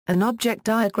An object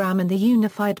diagram in the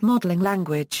Unified Modeling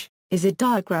Language is a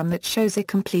diagram that shows a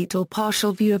complete or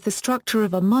partial view of the structure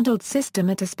of a modeled system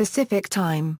at a specific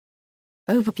time.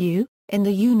 Overview: in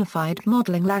the Unified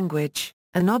Modeling Language,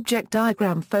 an object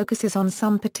diagram focuses on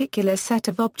some particular set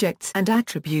of objects and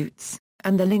attributes,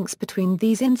 and the links between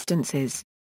these instances.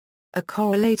 A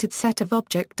correlated set of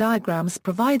object diagrams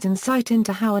provides insight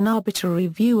into how an arbitrary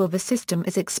view of a system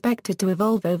is expected to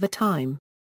evolve over time.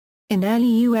 In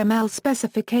early UML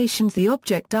specifications, the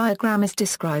object diagram is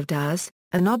described as: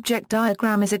 an object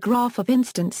diagram is a graph of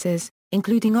instances,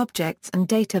 including objects and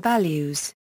data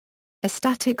values. A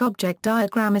static object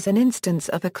diagram is an instance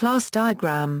of a class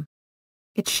diagram.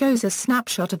 It shows a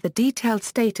snapshot of the detailed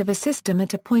state of a system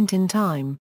at a point in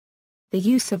time. The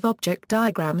use of object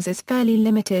diagrams is fairly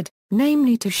limited,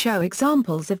 namely to show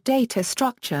examples of data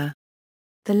structure.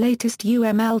 The latest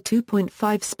UML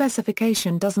 2.5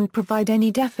 specification doesn't provide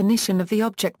any definition of the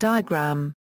object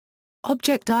diagram.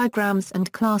 Object diagrams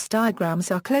and class diagrams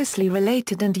are closely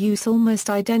related and use almost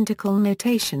identical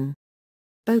notation.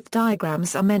 Both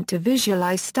diagrams are meant to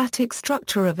visualize static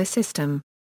structure of a system.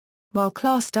 While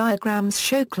class diagrams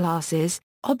show classes,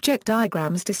 object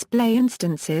diagrams display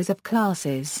instances of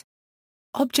classes.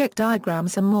 Object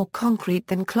diagrams are more concrete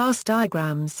than class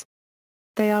diagrams.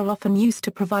 They are often used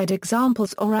to provide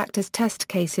examples or act as test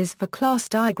cases for class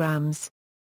diagrams.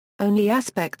 Only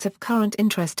aspects of current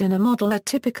interest in a model are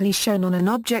typically shown on an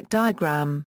object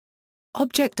diagram.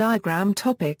 Object diagram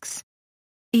topics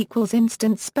 =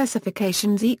 instance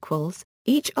specifications =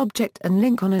 each object and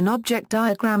link on an object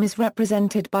diagram is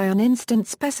represented by an instance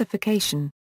specification.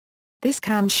 This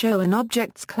can show an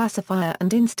object's classifier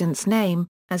and instance name,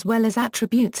 as well as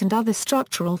attributes and other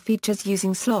structural features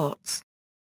using slots.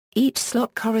 Each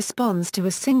slot corresponds to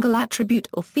a single attribute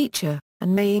or feature,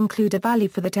 and may include a value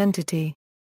for that entity.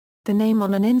 The name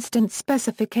on an instance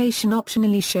specification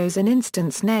optionally shows an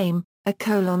instance name, a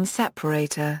colon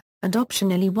separator, and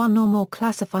optionally one or more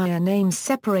classifier names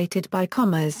separated by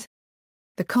commas.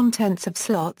 The contents of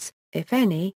slots, if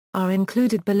any, are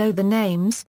included below the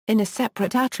names, in a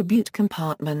separate attribute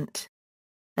compartment.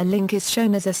 A link is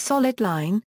shown as a solid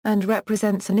line, and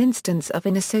represents an instance of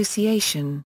an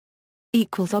association.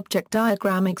 Object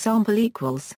diagram example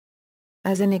 =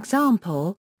 as an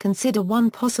example, consider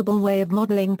one possible way of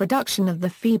modeling production of the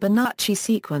Fibonacci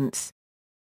sequence.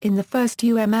 In the first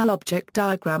UML object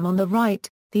diagram on the right,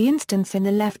 the instance in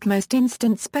the leftmost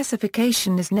instance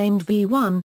specification is named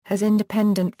V1, has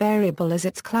independent variable as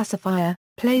its classifier,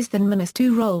 plays the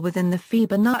 -2 role within the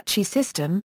Fibonacci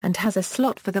system, and has a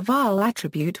slot for the val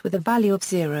attribute with a value of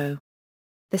 0.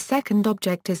 The second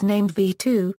object is named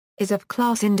V2, is of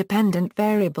class independent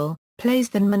variable, plays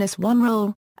the -1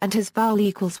 role, and has val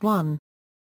 = 1.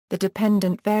 The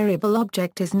dependent variable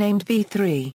object is named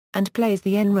V3, and plays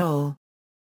the n role.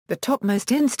 The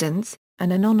topmost instance,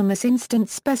 an anonymous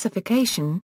instance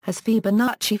specification, has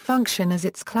Fibonacci function as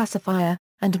its classifier,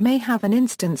 and may have an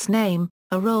instance name,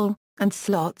 a role, and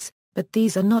slots, but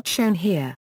these are not shown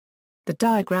here. The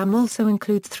diagram also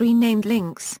includes 3 named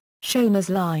links, shown as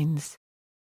lines.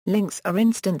 Links are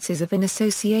instances of an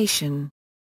association.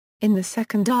 In the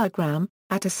second diagram,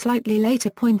 at a slightly later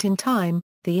point in time,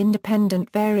 the independent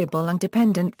variable and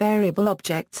dependent variable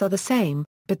objects are the same,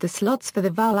 but the slots for the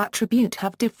val attribute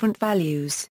have different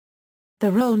values.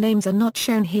 The role names are not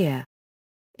shown here.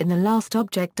 In the last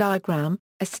object diagram,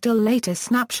 a still later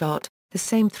snapshot, the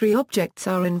same 3 objects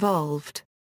are involved.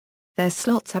 Their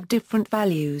slots have different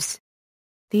values.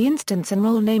 The instance and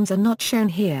role names are not shown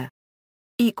here.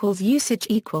 Usage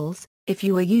 = if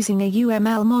you are using a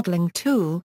UML modeling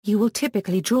tool, you will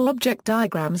typically draw object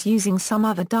diagrams using some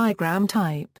other diagram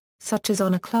type, such as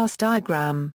on a class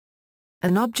diagram.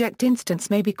 An object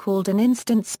instance may be called an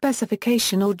instance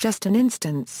specification or just an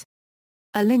instance.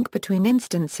 A link between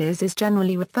instances is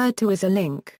generally referred to as a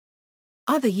link.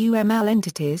 Other UML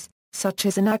entities, such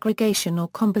as an aggregation or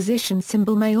composition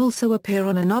symbol, may also appear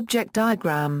on an object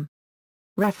diagram.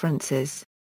 References: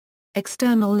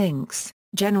 external links,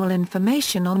 general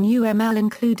information on UML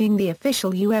including the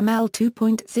official UML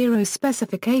 2.0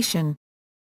 specification.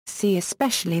 See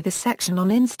especially the section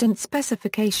on instance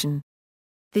specification.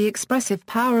 The expressive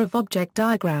power of object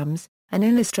diagrams, an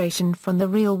illustration from the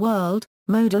real world,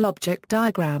 modal object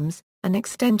diagrams, an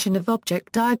extension of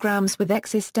object diagrams with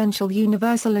existential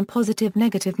universal and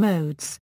positive-negative modes.